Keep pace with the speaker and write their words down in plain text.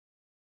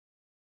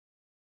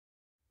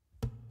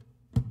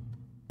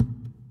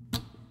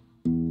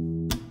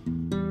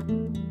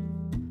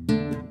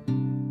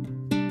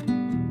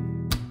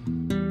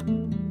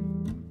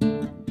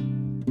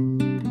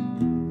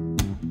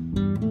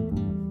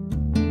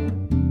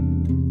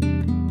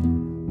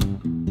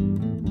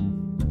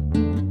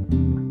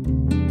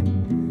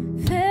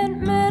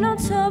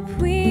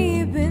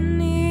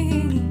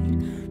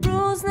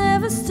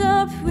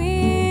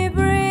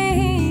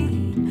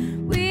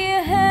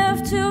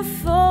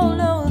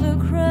follow the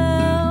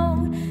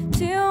crowd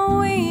till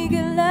we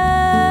get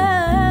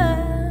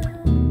loud.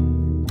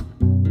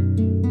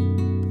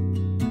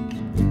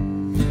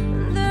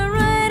 The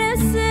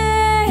writers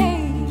say,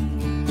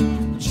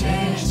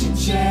 change to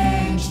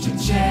change to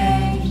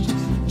change,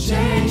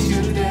 change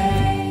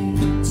today.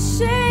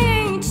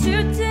 change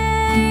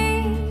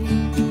today.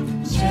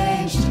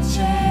 Change to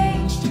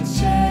change to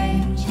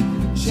change,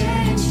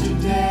 change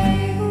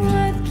today.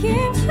 What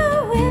game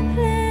shall we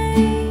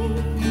play?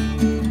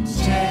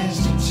 Change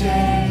to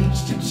change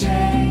to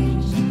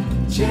change,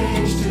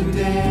 change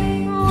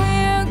today.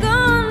 We're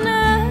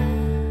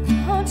gonna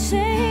all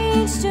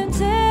change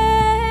today.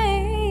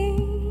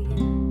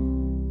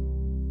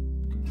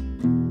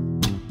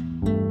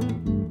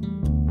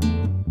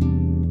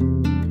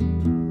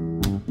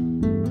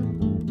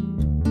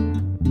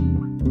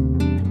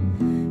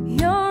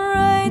 Your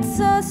rights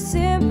are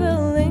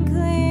simple and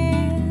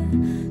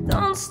clear.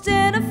 Don't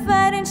stand a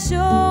fight and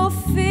show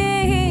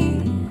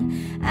fear.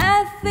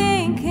 I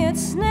think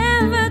it's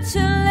never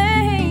too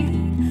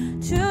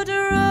late to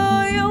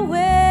draw your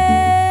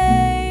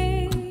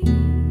way.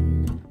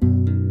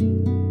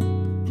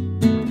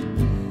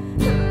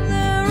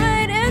 The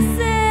writers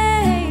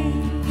say,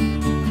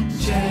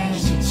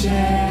 Change to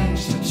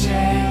change to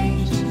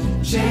change,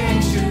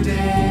 change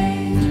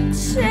today.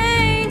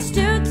 change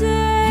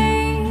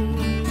today.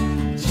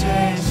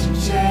 Change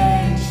to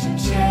change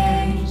to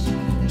change,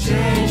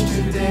 change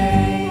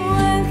today.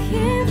 What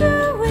game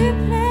do we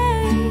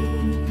play?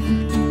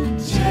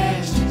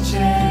 Change to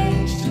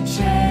change to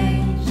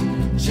change,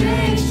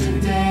 change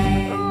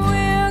today.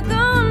 We're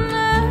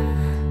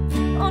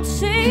gonna all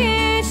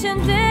change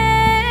today.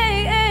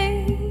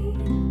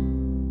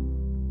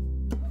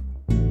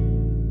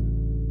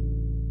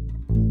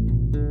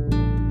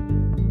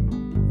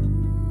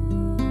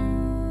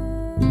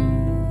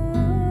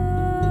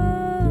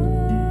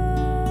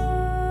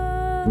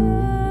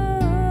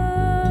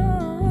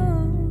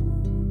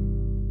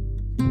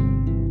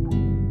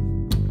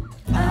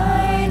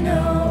 I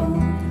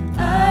know,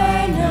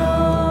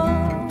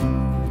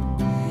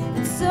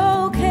 it's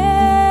okay.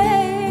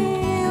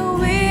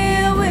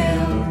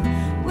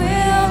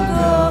 We'll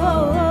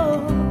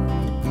go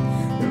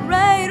the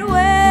right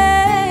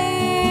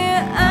way.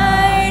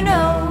 I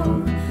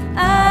know,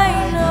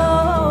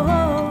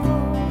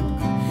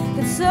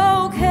 it's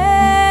okay.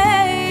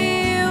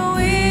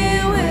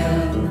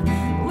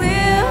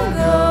 We'll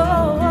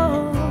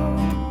go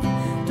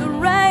the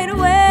right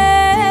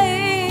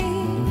way.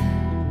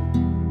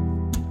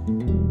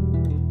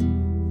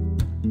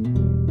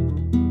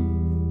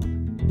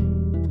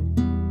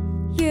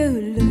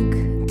 You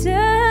look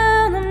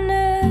down on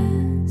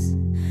us,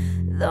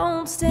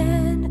 don't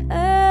stand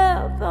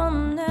up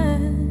on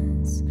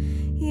us.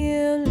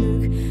 You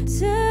look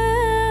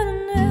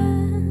down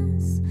on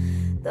us,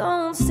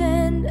 don't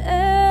stand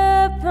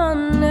up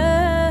on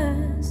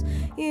us.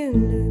 You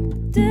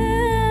look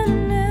down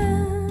on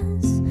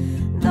us,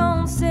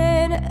 don't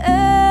stand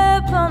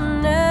up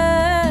on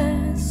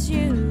us.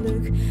 You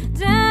look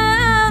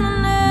down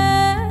on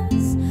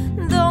us,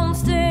 don't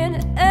stand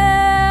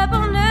up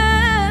on us.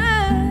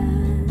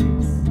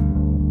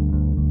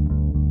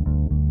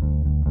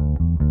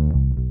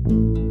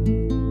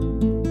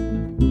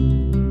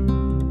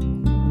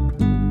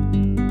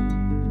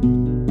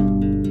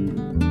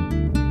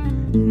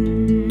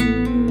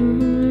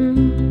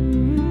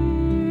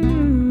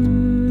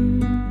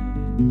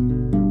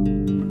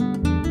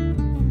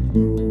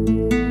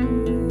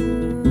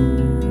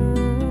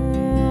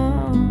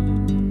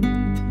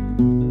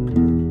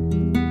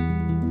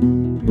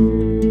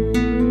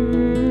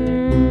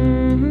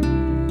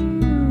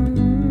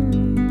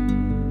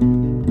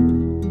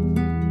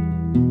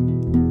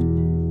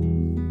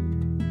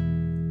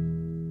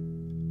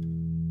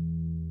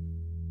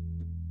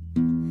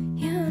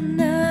 You're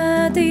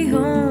not the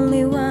only